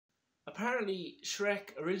Apparently,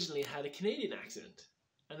 Shrek originally had a Canadian accent,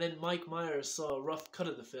 and then Mike Myers saw a rough cut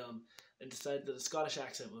of the film and decided that a Scottish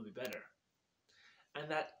accent would be better.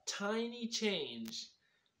 And that tiny change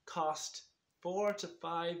cost 4 to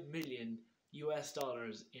 5 million US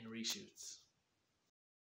dollars in reshoots.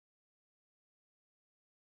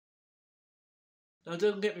 Now,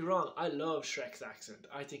 don't get me wrong, I love Shrek's accent.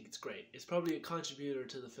 I think it's great. It's probably a contributor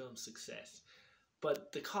to the film's success.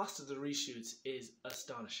 But the cost of the reshoots is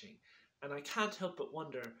astonishing. And I can't help but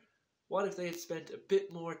wonder, what if they had spent a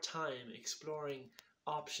bit more time exploring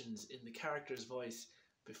options in the character's voice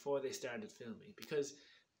before they started filming? Because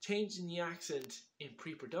changing the accent in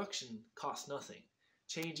pre-production costs nothing.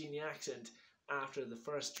 Changing the accent after the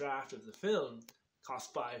first draft of the film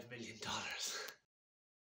cost $5 million.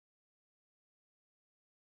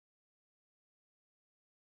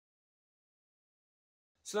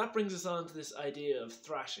 So that brings us on to this idea of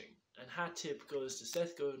thrashing, and hat tip goes to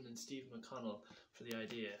Seth Godin and Steve McConnell for the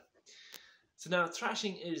idea. So now,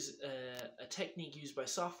 thrashing is a technique used by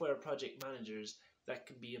software project managers that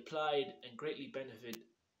can be applied and greatly benefit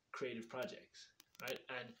creative projects, right?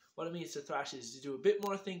 And what it means to thrash is to do a bit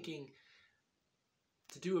more thinking,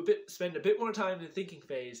 spend a bit more time in the thinking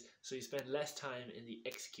phase, so you spend less time in the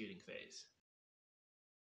executing phase.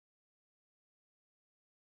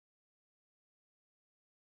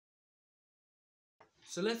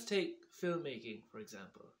 So let's take filmmaking, for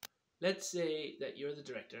example. Let's say that you're the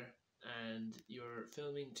director and you're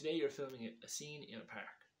filming a scene in a park,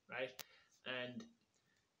 right? And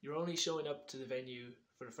you're only showing up to the venue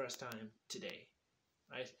for the first time today,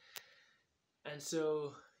 right? And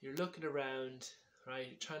so you're looking around, right?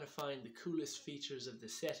 You're trying to find the coolest features of the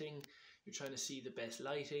setting. You're trying to see the best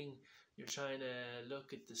lighting. You're trying to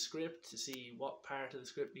look at the script to see what part of the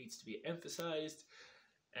script needs to be emphasized.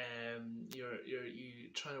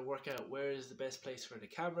 You're trying to work out where is the best place for the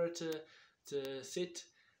camera to sit,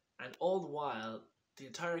 and all the while the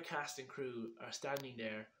entire cast and crew are standing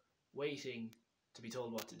there waiting to be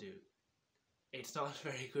told what to do. It's not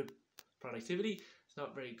very good productivity. It's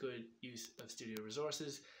not very good use of studio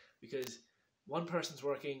resources, because one person's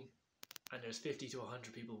working and there's 50 to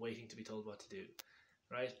 100 people waiting to be told what to do,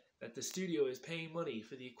 right? That the studio is paying money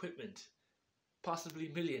for the equipment,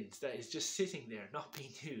 possibly millions, that is just sitting there not being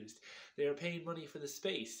used. They are paying money for the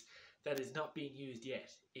space that is not being used yet.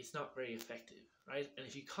 It's not very effective, right? And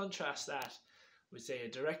if you contrast that with, say, a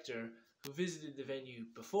director who visited the venue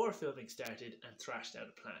before filming started and thrashed out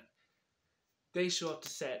a plan. They show up to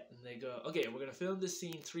set and they go, okay, we're going to film this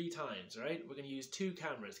scene 3 times, right? We're going to use 2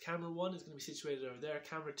 cameras. Camera 1 is going to be situated over there.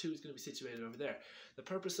 Camera 2 is going to be situated over there. The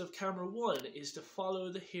purpose of camera 1 is to follow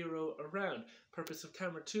the hero around. Purpose of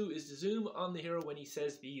camera 2 is to zoom on the hero when he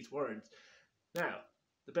says these words. Now,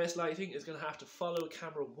 the best lighting is going to have to follow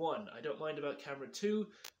camera 1. I don't mind about camera 2.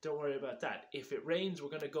 Don't worry about that. If it rains, we're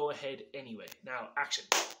going to go ahead anyway. Now, action.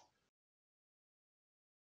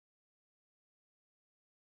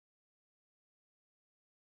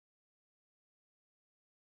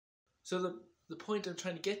 So the point I'm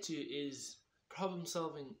trying to get to is problem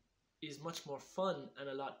solving is much more fun and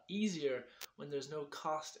a lot easier when there's no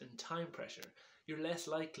cost and time pressure. You're less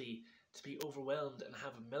likely to be overwhelmed and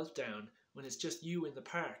have a meltdown when it's just you in the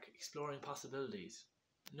park exploring possibilities.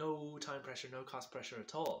 No time pressure, no cost pressure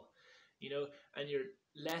at all. You know, and you're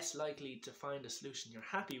less likely to find a solution you're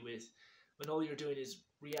happy with when all you're doing is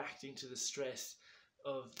reacting to the stress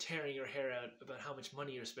of tearing your hair out about how much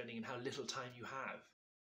money you're spending and how little time you have.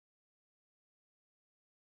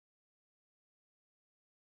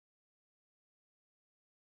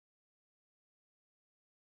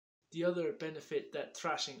 The other benefit that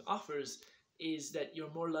thrashing offers is that you're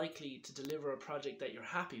more likely to deliver a project that you're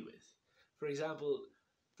happy with. For example,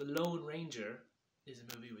 The Lone Ranger is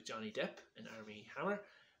a movie with Johnny Depp and Armie Hammer,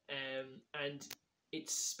 and it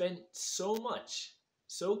spent so much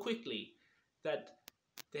so quickly that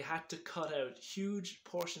they had to cut out huge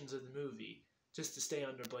portions of the movie just to stay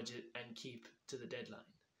under budget and keep to the deadline.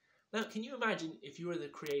 Now, can you imagine if you were the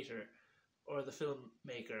creator or the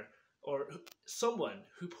filmmaker or someone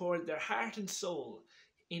who poured their heart and soul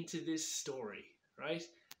into this story, right?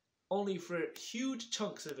 Only for huge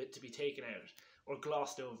chunks of it to be taken out or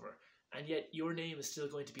glossed over, and yet your name is still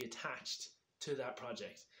going to be attached to that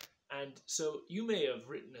project. And so you may have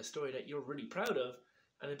written a story that you're really proud of,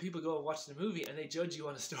 and then people go and watch the movie and they judge you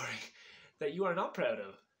on a story that you are not proud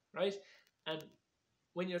of, right? And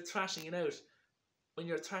when you're thrashing it out, and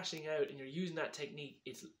you're using that technique,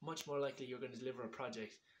 it's much more likely you're going to deliver a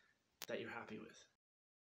project that you're happy with.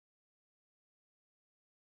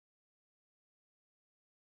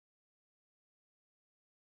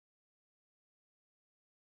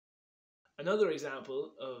 Another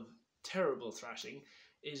example of terrible thrashing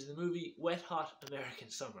is the movie Wet Hot American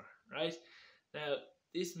Summer, right? Now,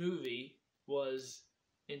 this movie was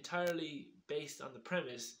entirely based on the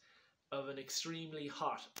premise of an extremely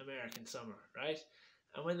hot American summer, right?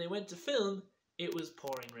 And when they went to film, it was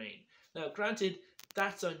pouring rain. Now, granted,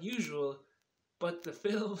 that's unusual, but the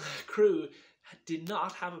film crew did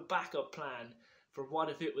not have a backup plan for what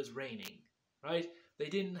if it was raining, right? They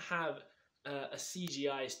didn't have a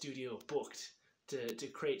CGI studio booked to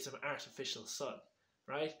create some artificial sun,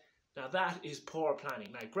 right? Now that is poor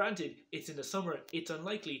planning. Now granted, it's in the summer, it's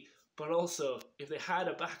unlikely, but also if they had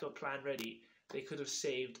a backup plan ready, they could have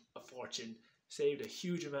saved a fortune, saved a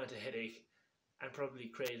huge amount of headache, and probably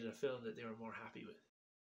created a film that they were more happy with.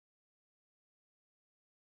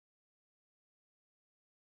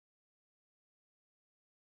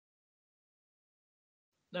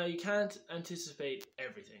 Now you can't anticipate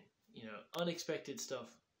everything, unexpected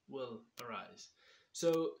stuff will arise.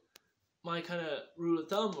 So my kind of rule of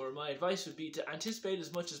thumb or my advice would be to anticipate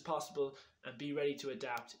as much as possible and be ready to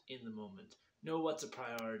adapt in the moment. Know what's a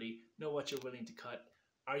priority, know what you're willing to cut.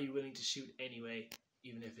 Are you willing to shoot anyway,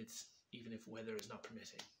 even if weather is not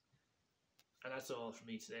permitting? And that's all from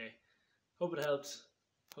me today. Hope it helped.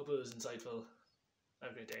 Hope it was insightful.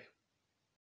 Have a great day.